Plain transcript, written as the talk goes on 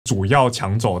主要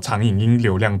抢走长影音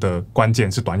流量的关键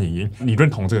是短影音，你认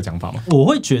同这个讲法吗？我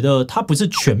会觉得它不是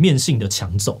全面性的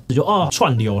抢走，就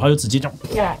串流，它就直接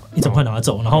这样一整块拿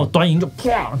走，然后短影音就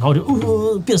然后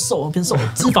就变瘦了，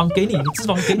脂肪给你，脂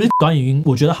肪给你。短影音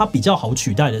我觉得它比较好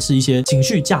取代的是一些情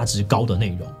绪价值高的内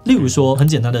容，例如说很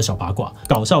简单的小八卦、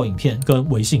搞笑影片跟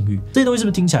微信语，这些东西是不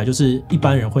是听起来就是一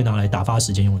般人会拿来打发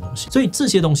时间用的东西？所以这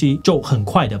些东西就很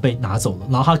快的被拿走了，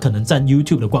然后它可能占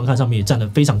YouTube 的观看上面也占了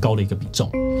非常高的一个比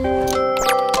重。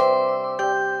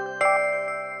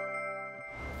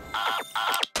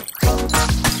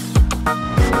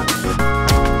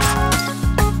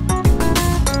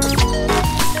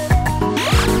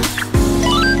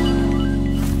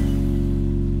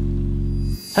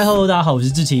Hello， 大家好，我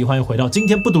是志祺，欢迎回到今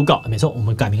天不读稿。没错，我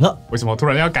们改名了。为什么突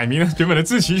然要改名呢？原本的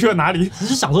志祺去了哪里？只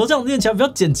是想说这样念起来比较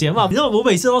简洁嘛。你知道我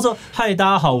每次都说嗨，大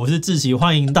家好，我是志祺，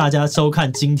欢迎大家收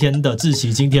看今天的志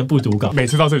祺今天不读稿。每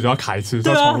次到这里就要卡一次，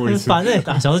对啊，很烦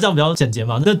想说这样比较简洁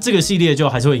嘛。那这个系列就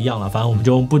还是会一样了，反正我们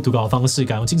就用不读稿的方式，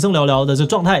改用轻松聊聊的这个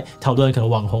状态，讨论可能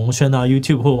网红圈啊、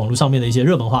YouTube 或网络上面的一些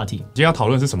热门话题。今天要讨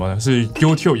论是什么呢？是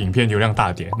YouTube 影片流量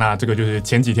大跌。那这个就是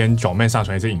前几天Joeman上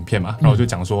传一支影片嘛，然后就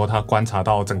讲说他观察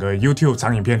到整个 YouTube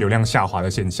长影片流量下滑的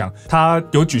现象，他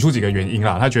有举出几个原因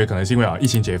啦。他觉得可能是因为疫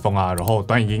情解封啊，然后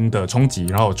短影音的冲击，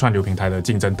然后串流平台的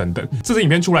竞争等等。这支影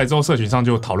片出来之后，社群上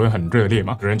就讨论很热烈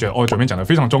嘛。有人觉得Joeman讲的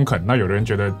非常中肯，那有人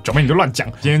觉得Joeman你就乱讲。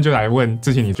今天就来问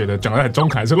志祺，你觉得讲的很中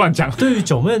肯还是乱讲？对于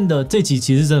Joeman的这集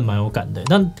其实真的蛮有感的，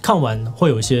但看完会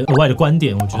有一些额外的观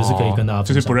点，我觉得是可以跟大家分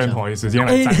享。就是不认同的意思，今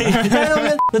天来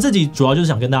赞。那这集主要就是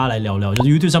想跟大家来聊聊，就是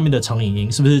YouTube 上面的长影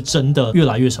音是不是真的越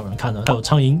来越少人看了？还有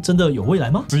长影音真的有未来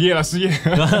吗？失业了，失业。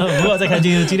不过在看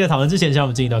今天的讨论之前，先让我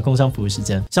们进一段工商服务时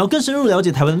间。想要更深入了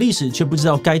解台湾的历史，却不知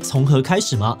道该从何开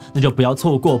始吗？那就不要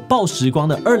错过报时光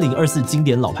的2024经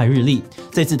典老派日历。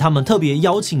这次他们特别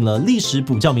邀请了历史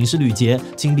补教名师吕捷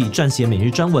亲笔撰写每日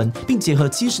专文，并结合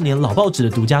70年老报纸的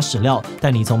独家史料，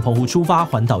带你从澎湖出发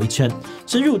环岛一圈，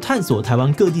深入探索台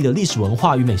湾各地的历史文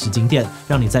化与美食景点，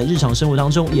让你在日常生活当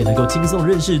中也能够轻松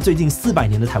认识最近400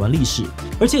年的台湾历史。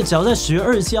而且只要在10月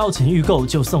27号前预购，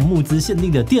就送募资限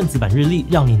定的电子版日历，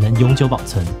让你能永久保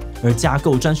存。而加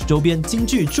购专属周边金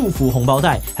句祝福红包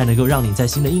袋，还能够让你在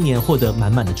新的一年获得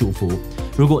满满的祝福。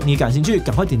如果你感兴趣，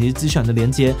赶快点击资讯栏的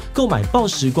连结，购买报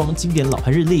时光经典老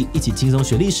派日历，一起轻松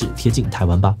学历史，贴近台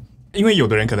湾吧。因为有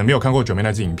的人可能没有看过Joeman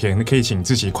那支影片，可以请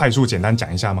志祺快速简单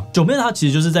讲一下吗？Joeman他其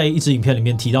实就是在一支影片里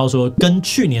面提到说，跟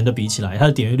去年的比起来，它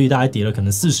的点阅率大概跌了可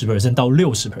能40% 到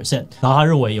60%。然后他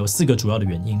认为有4个主要的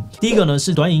原因。第一个呢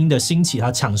是短影音的兴起，它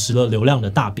抢食了流量的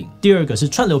大饼。第二个是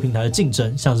串流平台的竞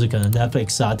争，像是可能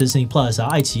Netflix 啊、Disney Plus 啊、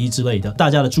爱奇艺之类的，大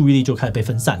家的注意力就开始被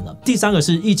分散了。第三个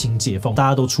是疫情解封，大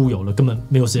家都出游了，根本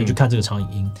没有时间去看这个长影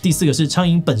音。第四个是长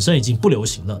影音本身已经不流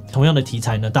行了，同样的题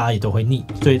材呢，大家也都会腻。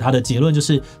所以他的结论就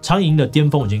是长影音的巅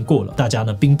峰已经过了，大家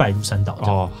呢兵败如山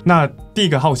倒。那第一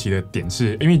个好奇的点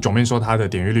是，因为Joeman说他的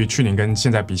点阅率去年跟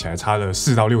现在比起来差了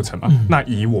4到6成嘛。那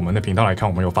以我们的频道来看，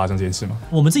我们有发生这件事吗？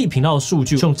我们自己频道的数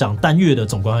据就讲单月的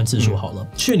总观看次数好了。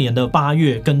去年的8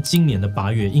月跟今年的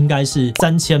8月应该是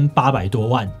3800多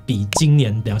万，比今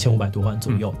年2500多万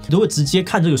左右。如果直接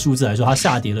看这个数字来说，它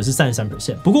下跌的是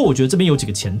33%。不过我觉得这边有几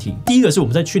个前提，第一个是我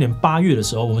们在去年8月的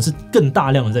时候，我们是更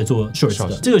大量的在做 Shorts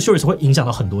的，这个 Shorts 会影响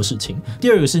到很多事情。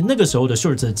第二个是那个时候的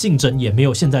Shorts 的竞争也没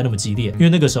有现在那么激烈，因为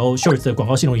那个时候 Shorts 的广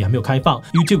告系统也还没有开放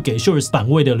 ，YouTube 给 Shorts 版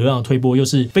位的流量推播又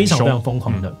是非常非常疯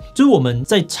狂的，就是我们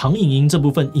在长影音这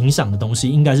部分影响的东西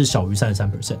应该是小于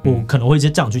33%，我可能会这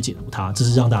样去解读它，这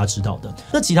是让大家知道的。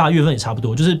那其他月份也差不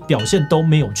多，就是表现都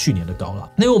没有去年的高啦。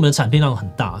因为我们的产片量很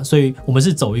大，所以我们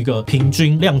是走一个平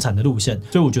均量产的路线，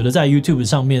所以我觉得在 YouTube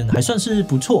上面还算是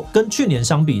不错，跟去年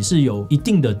相比是有一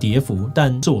定的跌幅，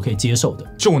但是我可以接受的。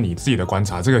就你自己的观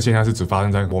察，这个现象是只发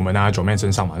生在我们Joeman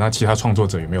身上嘛？那其他创作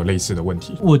者有没有类似的问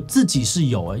题？我自己是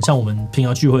有像我们平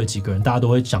常聚会的几个人，大家都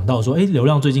会讲到说，流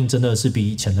量最近真的是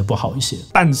比以前的不好一些。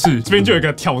但是这边就有一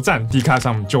个挑战，Dcard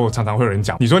上就常常会有人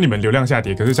讲，你说你们流量下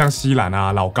跌，可是像西兰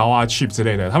啊、老高啊、Cheap 之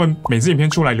类的，他们每支影片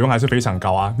出来流量还是非常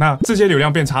高啊。那这些流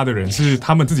量变差的人是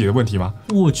他们自己的问题吗？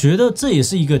我觉得这也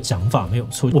是一个讲法，没有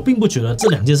错。我并不觉得这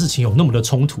两件事情有那么的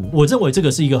冲突。我认为这个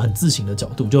是一个很自省的角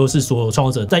度，就是所有创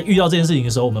作者在遇到这件事情的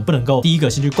时候，我们不能够第一个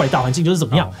先去怪大环境就是怎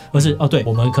么样，而是对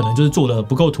我们可能就是做的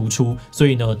不够突出，所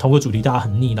以呢，同个主题大家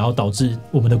很腻，然后导致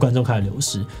我们的观众开始流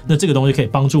失。那这个东西可以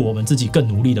帮助我们自己更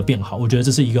努力的变好，我觉得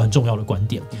这是一个很重要的观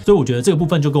点。所以我觉得这个部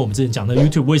分就跟我们之前讲的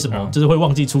YouTube 为什么就是会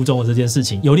忘记初衷的这件事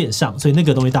情有点像，所以那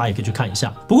个东东西大家也可以去看一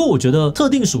下。不过我觉得特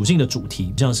定属性的主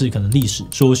题，像是可能历史、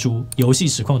说书、游戏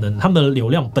实况等，他们的流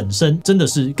量本身真的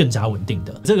是更加稳定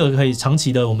的。这个可以长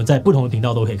期的，我们在不同的频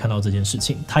道都可以看到这件事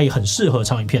情，它也很适合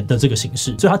长影片的这个形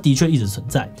式，所以它的确一直存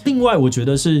在。另外，我觉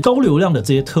得是高流量的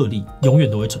这些特例永远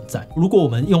都会存在。如果我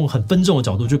们用很分众的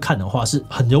角度去看的话，是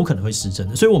很有可能会失真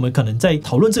的。所以我们可能在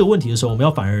讨论这个问题的时候，我们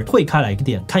要反而退开来一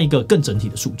点，看一个更整体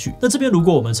的数据。那这边如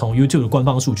果我们从 YouTube 的官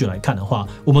方数据来看的话，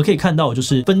我们可以看到就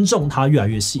是分众它越来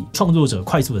越细，创作者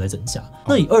快速的在增加。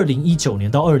那以2019年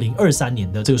到2023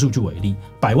年的这个数据为例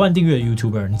，100万订阅的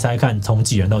YouTuber， 你猜看从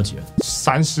几人到几人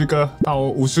？30个到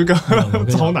50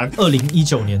个，超难。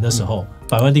2019年的时候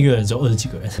，100万订阅的人只有20几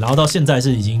个人，然后到现在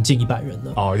是已经近100人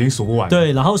了。哦，已经数不完。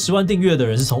对，然后10万订阅的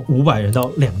人是从500人到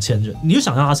2000人。你就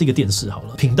想象它是一个电视好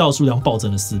了，频道数量暴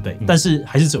增了4倍，但是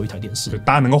还是只有一台电视。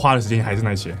大家能够花的时间还是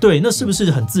那些。对，那是不是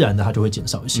很自然的它就会减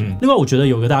少一些？另外，我觉得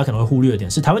有个大家可能会忽略的点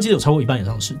是，台湾其实有超过1半以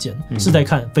上的时间是在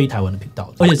看非台湾的频道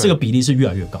的，而且这个比例是越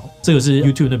来越高。这个是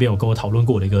YouTube 那边有跟我讨论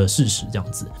过的一个事实，这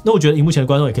样子。那我觉得荧幕前的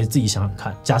观众也可以自己想想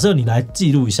看，假设你来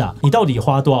记录一下，你到底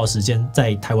花多少时间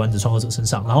在台湾的创作者身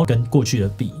上，然后跟过去的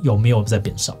比有没有在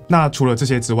变少？那除了这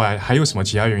些之外，还有什么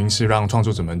其他原因是让创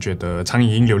作者们觉得长影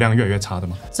音流量越来越差的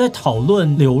吗？在讨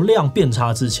论流量变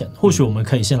差之前，或许我们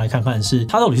可以先来看看是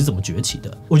它到底是怎么崛起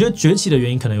的。我觉得崛起的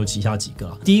原因可能有以下几个。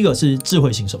第一个是智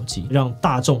慧型手机，让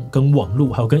大众跟网络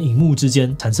还有跟荧幕之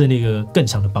间产生了一个更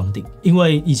强的绑定。因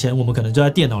为以前我们可能就在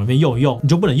电脑里面用一用，你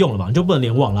就不能用了嘛，你就不能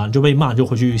联网啦，你就被骂，你就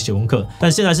回去写功课。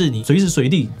但现在是你随时随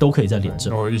地都可以在连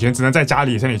着。以前只能在家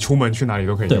里，现在你出门去哪里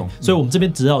都可以用。所以我们这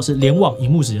边知道是联网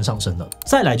荧幕时间上升了。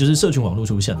再来就是社群网络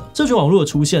出现了。社群网络的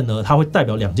出现呢，它会代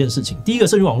表2件事情。第一个，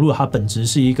社群网络它本质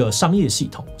是一个商业系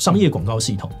统，商业广告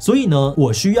系统。所以呢，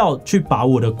我需要去把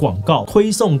我的广告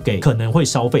推送给可能会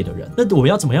消费的人。那我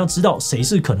要怎么样知道谁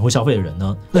是可能会消费的人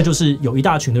呢？那就是有一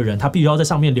大群的人，他必须要在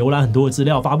上面浏览很多的资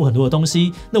料，发布很多的东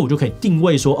西。那我就可以定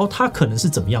位说，哦，他可能是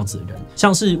怎么样子的人。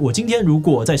像是我今天如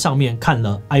果在上面看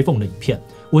了 iPhone 的影片，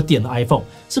我点了 iPhone，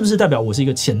 是不是代表我是一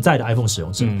个潜在的 iPhone 使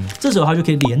用者？这时候他就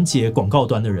可以连接广告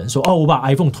端的人说，哦，我把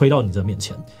iPhone 推到你的面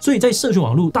前。所以在社群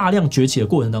网络大量崛起的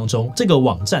过程当中，这个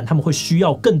网站他们会需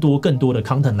要更多的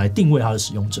content 来定位它的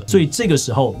使用者，所以这个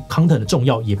时候 content 的重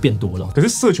要也变多了。可是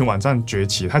社群网站崛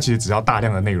起，它其实只要大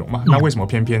量的内容嘛，那为什么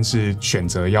偏偏是选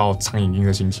择要长影音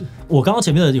的兴起？我刚刚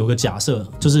前面的有个假设，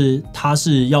就是它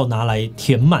是要拿来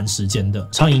填满时间的，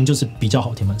长影音就是比较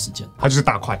好填满时间，它就是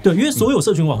大块。对，因为所有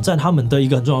社群网站他们的一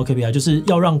个很重要的 KPI 就是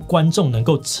要让观众能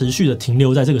够持续的停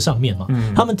留在这个上面嘛，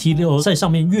他们停留在上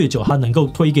面越久，他能够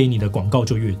推给你的广告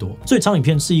就越多，所以长影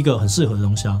片是一个很适合的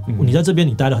东西啊。你在这边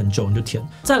你待了很久，你就填。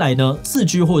再来呢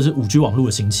，4G 或者是5G 网络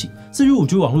的兴起，4G、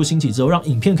5G 网络兴起之后，让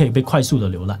影片可以被快速的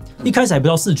浏览。一开始还不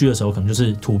到4G 的时候，可能就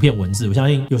是图片文字，我相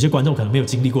信有些观众可能没有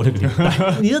经历过那个年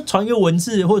代，你的传一个文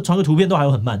字或者传个图片都还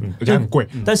会很慢，而且很贵。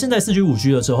但现在4G、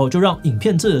5G 的时候，就让影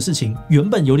片这个事情原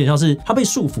本有点像是它被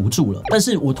束缚住了，但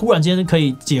是我突然间可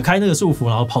以解开那个束缚，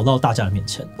然后跑到大家的面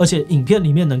前。而且影片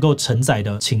里面能够承载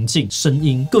的情境、声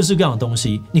音、各式各样的东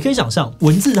西，你可以想象，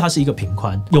文字它是一个频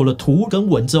宽，有了图跟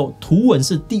文之后，图文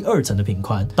是第2层的频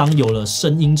宽。当有了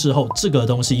声音之后，这个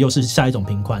东西又是下一种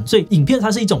频宽。所以影片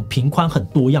它是一种频宽很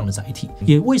多样的载体。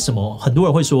也为什么很多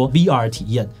人会说 VR 体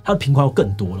验它的频宽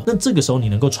更多了？那这个时候你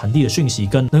能够传递的讯息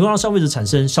跟能够让消费者产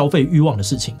生消费欲望的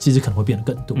事情，其实可能会变得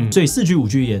更多。所以4G、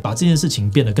5G 也把这件事情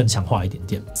变得更强化一点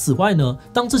点。此外呢，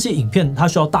当这些影片它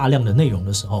需要大量的内容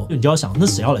的时候，你就要想，那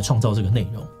谁要来创造这个内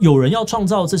容？有人要创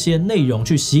造这些内容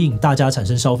去吸引大家产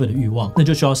生消费的欲望，那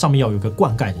就需要上面要有一个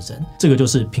灌溉的人，这个就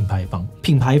是品牌方。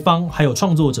品牌方还有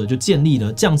创作者就建立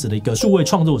了这样子的一个数位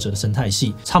创作者的生态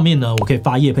系。上面呢，我可以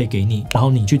发业配给你，然后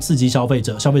你去刺激消费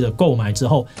者，消费者购买之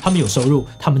后，他们有收入，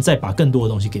他们再把更多的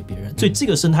东西给别人。所以这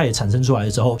个生态也产生出来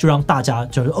之后，就让大家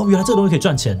觉得哦，原来这个东西可以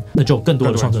赚钱，那就有更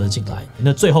多的创作者进来。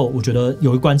那最后我觉得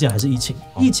有一个关键还是疫情，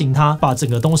疫情它把整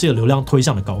个东西的流量推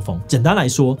向了高峰。简单来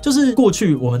说，就是过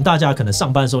去我们大家可能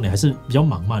上班的时候你还是比较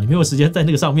忙嘛，你没有时间在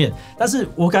那个上面。但是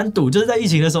我敢赌，就是在疫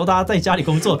情的时候，大家在家里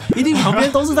工作，一定旁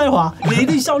边都是在滑，你一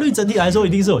定效率整体来说一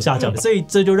定是有下降的。所以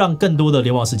这就让更多的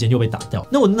联网时间又被打掉。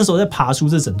那我那时候在爬出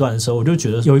这整段的时候，我就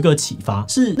觉得有一个启发，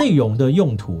是内容的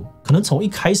用途可能从一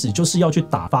开始就是要去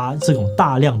打发这种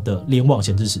大量的联网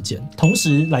闲置时间，同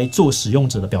时来做使用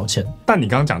者的标签。但你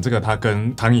刚刚讲这个，它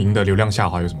跟长影音的流量下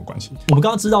滑有什么关系？我们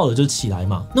刚刚知道的就是起来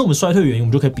嘛，那我们衰退原因，我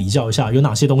们就可以比较一下有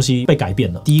哪些东西被改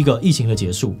变了。第一个，疫情的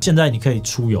结束，现在你可以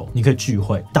出游，你可以聚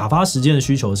会，打发时间的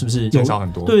需求是不是减少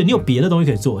很多？对，你有别的东西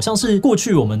可以做，像是过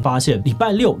去我们发现礼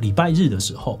拜六、礼拜日的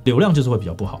时候，流量就是会比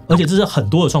较不好，而且这是很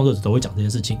多的创作者都会讲这件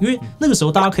事情，因为那个时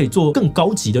候大家可以做更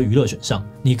高级的娱乐选项，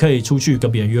你可以出去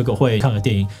跟别人约个个会，看个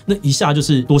电影，那一下就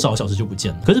是多少个小时就不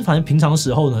见了。可是反正平常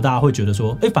时候呢，大家会觉得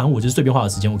说，反正我就是碎片化的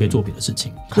时间，我可以做别的事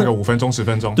情，看个5分钟10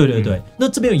分钟。对对对，那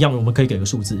这边一样，我们可以给个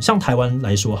数字，像台湾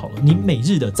来说好了，你每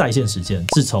日的在线时间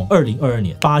是从2022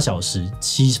年8小时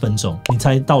7分钟，你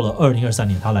猜到了2023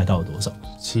年它来到了多少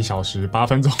？7小时8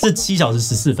分钟，是7小时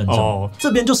14分钟，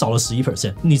这边就少了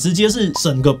11%，你直接是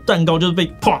整个蛋糕就是被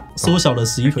啪缩小了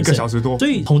11%，1个小时多。所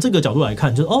以从这个角度来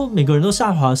看，就是每个人都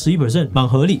下滑11%，蛮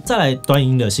合理。再来短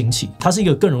影音的兴起，它是一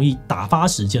个更容易打发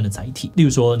时间的载体。例如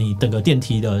说，你等个电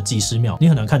梯的几十秒，你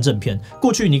很难看正片。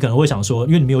过去你可能会想说，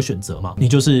因为你没有选择嘛，你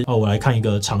就是我来看一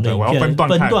个长的影片，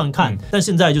分段看。但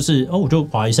现在就是我就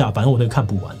滑一下，反正我那个看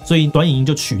不完，所以短影音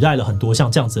就取代了很多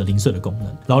像这样子的零碎的功能。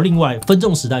然后另外分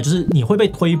众时代，就是你会被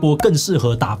推播更适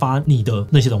合打发你的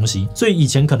那些东西。所以以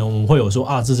前可能我们会有说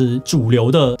这是主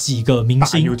流的几个明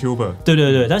星 YouTuber， 对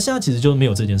对对，但现在其实就没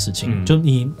有这件事情。就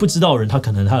你不知道的人，他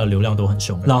可能他的流量都很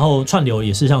凶。然后串流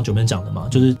也是像Joeman讲的嘛，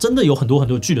就是真的有很多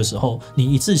剧的时候，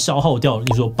你一次消耗掉，例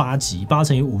如说8集，8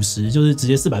乘以50，就是直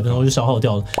接400分钟就消耗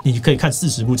掉了。你可以看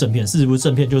40部正片，40部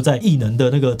正片就在异能的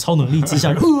那个超能力之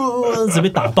下，直接被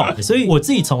打爆。所以我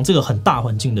自己从这个很大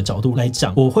环境的角度来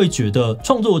讲，我会觉得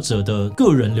创作者的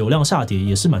个人流量下跌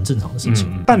也是蛮正常的事情。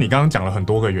但你刚刚讲了很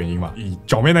多个原因嘛，以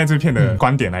Joeman那支片的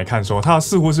观点来看说，他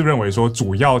似乎是认为说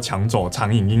主要抢走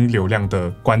长影音流量的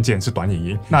关键是短影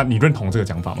音。那你认同这个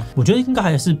讲法吗？我觉得应该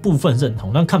还是部分认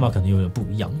同，但看法可能有点不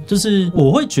一样。就是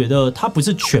我会觉得它不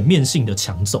是全面性的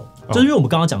抢走，就是因为我们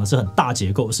刚刚讲的是很大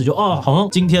结构的事，就好像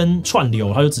今天串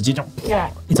流它就直接这样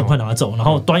一整块拿走，然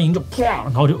后短影音就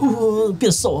然后就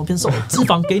变瘦，脂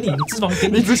肪给你，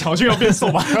你只想去要变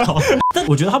瘦吧？但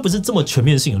我觉得它不是这么全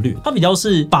面性的略，它比较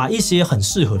是把一些很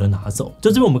适合的拿走。就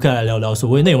这边我们可以来聊聊所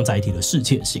谓内容载体的适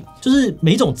切性，就是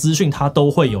每一种资讯它都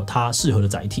会有它适合的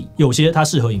载体，有些它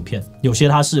适合影片，有些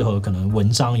它适合可能文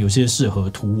章，有些适合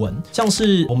图文。像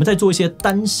是我们在做一些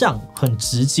单向很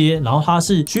直接，然后它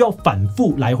是需要反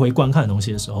复来回观看的东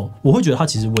西的时候，我会觉得它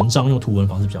其实文章用图文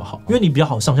方式比较好，因为你比较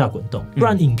好上下滚动，不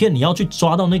然影片你要去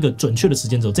抓到那个准确的时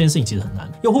间轴，这件事情其实很难。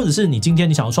又或者是你今天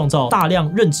你想要创造大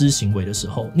量认知行为的时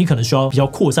候，你可能需要比较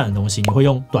扩散的东西，你会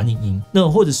用短影音。那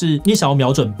或者是你想要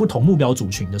瞄准不同目标族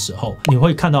群的时候，你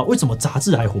会看到为什么杂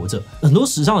志还活着，很多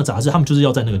时尚的杂志他们就是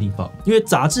要在那个地方，因为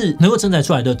杂志能够承载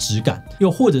出来的质感，又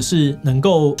或者是能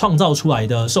够创造出来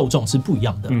的受众是不一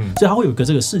样的，所以它会有一个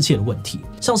这个适切的问题。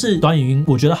像是短影音，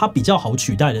我觉得它比较好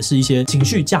取代的是一些情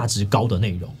绪价值高的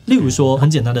内容，例如说很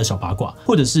简单的小八卦，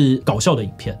或者是搞笑的影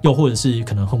片，又或者是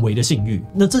可能很微的性欲。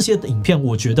那这些的影片，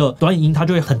我觉得短影音它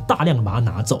就会很大量的把它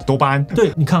拿走。多巴胺，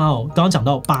对，你看刚刚讲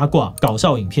到八卦、搞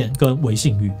笑影片跟微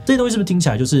性欲这些东西，是不是听起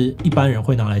来就是一般人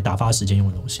会拿来打发时间用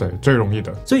的东西？对，最容易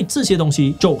的。所以这些东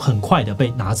西就很快的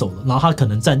被拿走了，然后它可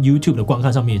能占 YouTube 的观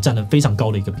看上面也占了非常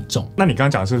高的一个比重。那你刚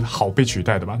刚讲的是好被取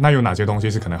代的吧？那有哪些东西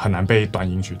是可能很难被短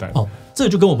影取代？这个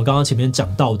就跟我们刚刚前面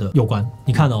讲到的有关。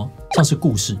你看像是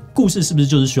故事是不是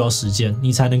就是需要时间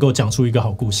你才能够讲出一个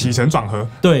好故事？起承转合。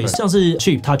对，像是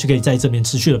Chip 他就可以在这边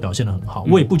持续的表现得很好。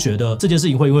我也不觉得这件事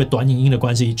情会因为短影音的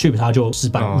关系 Chip 他就失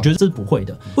败，我觉得这是不会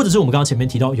的。或者是我们刚刚前面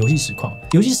提到游戏实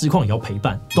况也要陪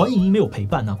伴，短影音没有陪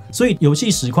伴啊，所以游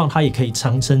戏实况它也可以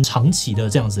长撑长期的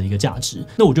这样子的一个价值。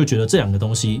那我就觉得这两个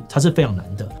东西它是非常难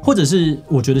的。或者是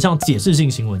我觉得像解释性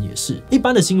新闻也是，一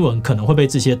般的新闻可能会被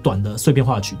这些短的碎片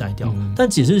化取代掉，但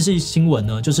解释性新闻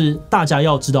呢，就是大家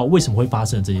要知道为什么会发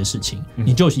生这些事情，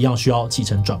你就一样需要起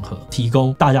承转合，提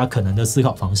供大家可能的思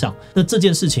考方向。那这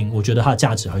件事情我觉得它的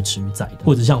价值还会持续在的，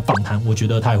或者像访谈，我觉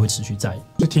得它也会持续在。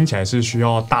就听起来是需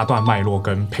要大段脉络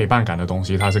跟陪伴感的东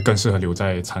西，它是更适合留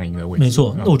在长影的位置。没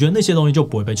错，那我觉得那些东西就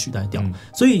不会被取代掉。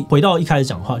所以回到一开始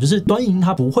讲话，就是短影音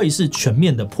它不会是全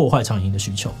面的破坏长影音的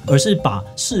需求，而是把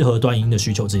适合短影音的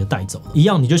需求直接带走了。一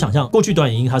样，你就想象过去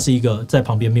短影音它是一个在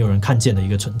旁边没有人看见的一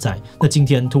个存在，那今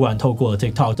天突然透过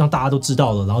TikTok 让大家都知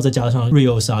道了，然后再加上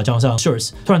Reels 加上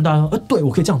Shorts， 突然大家说对，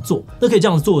我可以这样做。那可以这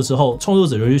样做的时候，创作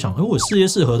者就会想我这些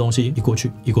适合的东西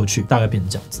一过去，大概变成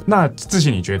这样子。那志祺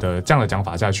你觉得这样的讲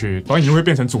法下去，短影音会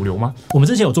变成主流吗？我们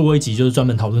之前有做过一集就是专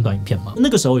门讨论短影片嘛，那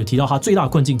个时候有提到它最大的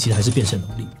困境其实还是变现能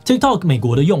力。TikTok 美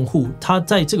国的用户他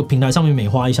在这个平台上面每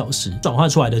花1小时转化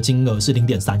出来的金额是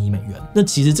0.3亿美元，那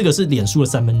其实这个是脸书的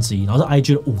1/3，然后是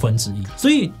IG 的1/5，所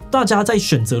以大家在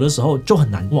选择的时候就很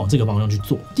难往这个方向去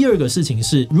做。第二个事情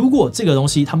是，如果这个东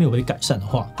西它没有被改善的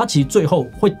话，它其实最后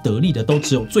会得利的都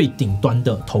只有最顶端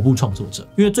的头部创作者，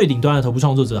因为最顶端的头部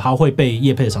创作者他会被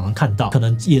业配的厂商看到，可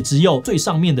能也只有最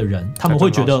上面的人他们会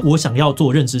觉得我想要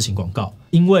做认知型广告，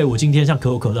因为我今天像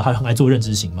可口可乐他很爱做认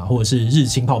知型嘛，或者是日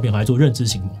清泡面很爱做认知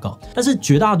型广告，但是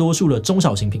绝大多数的中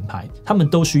小型品牌他们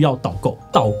都需要导购，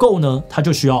导购呢它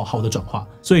就需要好的转化，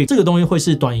所以这个东西会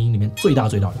是短影音里面最大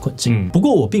的困境。不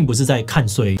过我并不是在看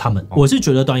衰他们，我是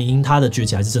觉得短影音它的崛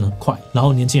起还是真的很快，然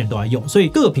后年轻人都在用，所以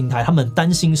各个平台他们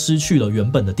担心失去了原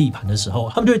本的地盘的时候，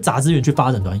他们就会砸资源去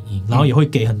发展短影音，然后也会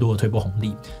给很多的推波红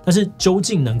利。但是究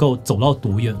竟能够走到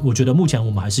多远，我觉得目前我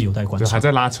们还是有待观察，还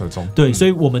在拉扯中。对，所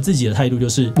以我们自己的态度就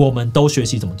是我们都学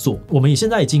习怎么做，我们现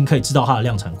在已经可以知道它的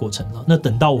量产过程了，那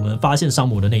等到我们发现商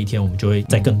模的那一天，我们就会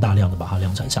再更大量的把它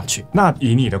量产下去。那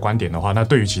以你的观点的话，那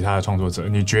对于其他的创作者，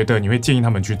你觉得你会建议他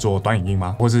们去做短影音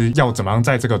吗？或是要怎么样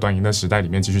在这个短影音的时代里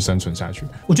面继续生存下去？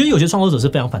我觉得有些创作者是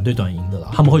非常反对短影音的啦，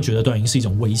他们会觉得短影音是一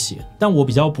种威胁，但我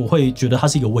比较不会觉得它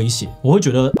是一个威胁，我会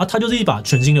觉得它就是一把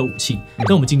全新的武器，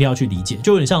跟我们今天要去理解，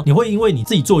就有点像你会因为你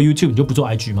自己做 YouTube 你就不做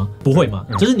IG 吗？不会嘛，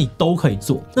就是你都可以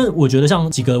做。那我觉得像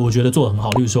几个我觉得做得很好，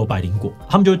例如说百灵果，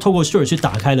他们就会透过 Short 去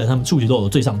打开了他们触及度的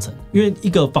最上层，因为一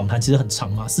个访谈其实很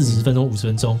长嘛，40分钟、50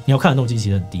分钟，你要看的动机其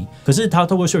实很低，可是他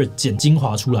透过 Short 剪精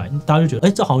华出来，大家就觉得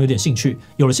这好像有点兴趣，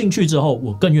有了兴趣之后，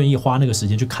我更愿意花那个时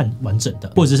间去看完整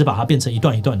的，或者是把它变成一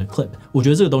段一段的 clip。我觉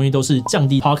得这个东西都是降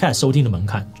低 podcast 收听的门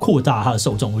槛，扩大它的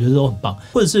受众，我觉得都很棒。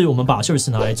或者是我们把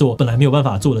Shorts 拿来做本来没有办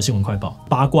法做的新闻快报、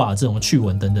八卦这种趣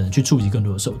闻等等，去触及更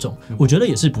多的受众，我觉得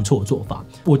也是不错的做法。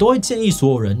我都会建议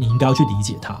所有人，你应该要去理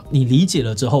解它。你理解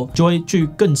了之后，就会去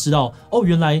更知道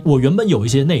原来我原本有一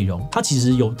些内容，它其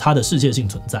实有它的世界性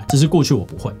存在，只是过去我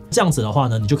不会。这样子的话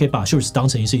呢，你就可以把 Shorts 当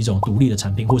成是一种独立的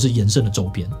产品，或是延伸的周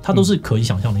边，它都是可以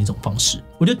想象的一种方式。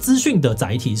我觉得资讯的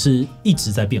载体是一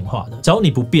直在变化的，只要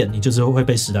你不变，你就是会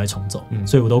被时代冲走。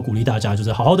所以我都鼓励大家就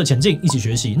是好好的前进，一起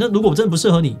学习。那如果真的不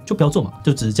适合你，就不要做嘛，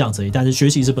就只是这样子而已。但是学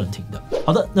习是不能停的。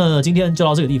好的，那今天就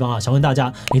到这个地方啊。想问大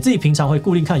家，你自己平常会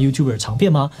固定看 YouTuber 长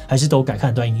片吗？还是都改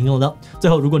看短影音呢？最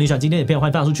后，如果你喜欢今天的影片，欢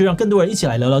迎分享出去，让更多人一起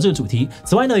来聊聊这个主题。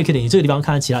此外呢，也可以点击这个地方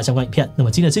看其他相关影片。那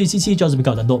么今天的这一期就到这边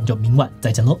告一段落，我们就明晚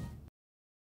再见喽。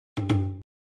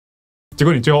结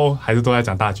果你最后还是都在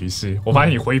讲大局势，我发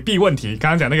现你回避问题。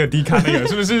刚刚讲那个低咖那个，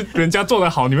是不是人家做得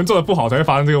好，你们做得不好才会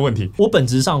发生这个问题？我本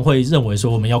质上会认为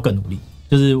说我们要更努力。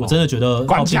就是我真的觉得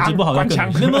官腔不好要更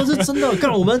努力，没有是真的，干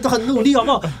我们很努力好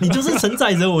不好？你就是承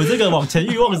载着我这个往前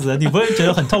欲望的人，你不会觉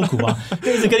得很痛苦吗？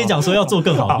一直跟你讲说要做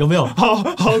更好，有没有？好，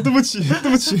对不起。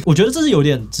我觉得这是有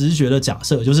点直觉的假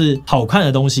设，就是好看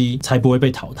的东西才不会被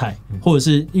淘汰，或者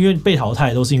是因为被淘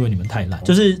汰都是因为你们太烂，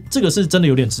就是这个是真的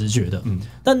有点直觉的。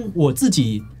但我自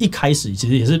己一开始其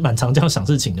实也是蛮常这样想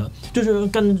事情的，就觉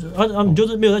得你就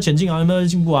是没有在前进啊，没有在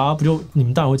进步啊，不就你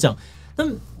们当然会这样。但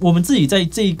我们自己在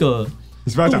这个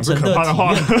你是不是要讲这可怕的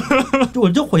话？我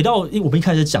就回到我们一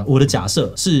开始讲，我的假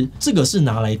设是这个是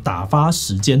拿来打发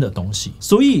时间的东西，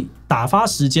所以打发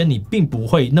时间你并不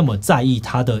会那么在意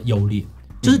它的优劣。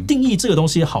就是定义这个东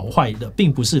西好坏的，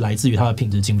并不是来自于它的品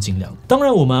质精不精良。当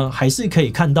然，我们还是可以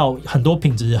看到很多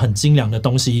品质很精良的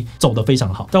东西走得非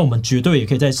常好，但我们绝对也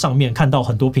可以在上面看到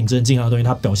很多品质很精良的东西，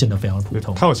它表现得非常的普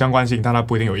通。它有相关性，但它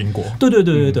不一定有因果。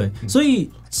对，所以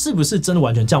是不是真的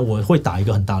完全这样？我会打一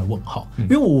个很大的问号，因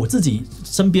为我自己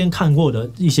身边看过的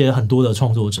一些很多的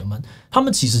创作者们，他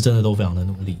们其实真的都非常的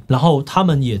努力，然后他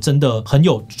们也真的很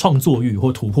有创作欲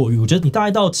或突破欲。我觉得你大概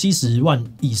到70万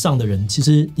以上的人，其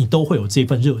实你都会有这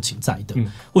份热情在的，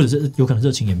或者是有可能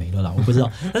热情也没了啦，我不知道。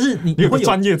但是你有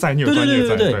专业在，你有专业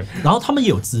在，对。然后他们也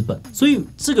有资本，所以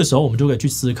这个时候我们就可以去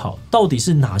思考，到底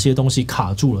是哪些东西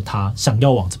卡住了他想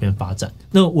要往这边发展。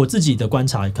那我自己的观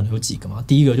察可能有几个嘛，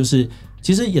第一个就是。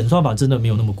其实演算法真的没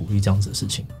有那么鼓励这样子的事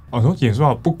情。说演算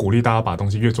法不鼓励大家把东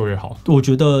西越做越好。我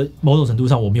觉得某种程度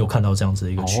上我没有看到这样子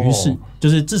的一个趋势，就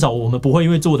是至少我们不会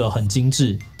因为做的很精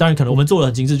致，当然可能我们做的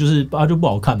很精致就是就不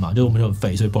好看嘛，就是我们就很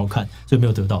肥所以不好看，所以没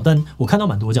有得到。但我看到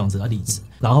蛮多这样子的例子。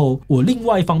然后我另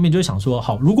外一方面就会想说，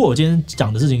好，如果我今天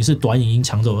讲的事情是短影音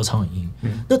抢走了长影音，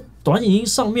那短影音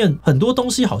上面很多东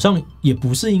西好像也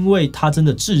不是因为它真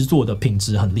的制作的品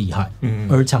质很厉害，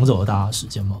而抢走了大家的时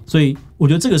间嘛。所以我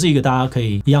觉得这个是一个大家可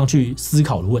以一样去思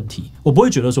考的问题。我不会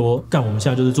觉得说，干我们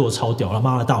现在就是做得超屌了，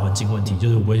妈的大环境问题，就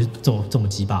是我不会这么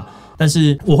鸡巴。但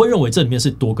是我会认为这里面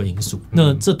是多个因素，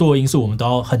那这多个因素我们都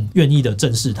要很愿意的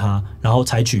正视它，然后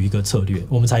采取一个策略，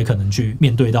我们才可能去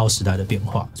面对到时代的变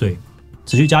化。所以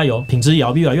持续加油，品质也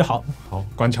要越来越好。好，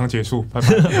官腔结束，拜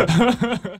拜。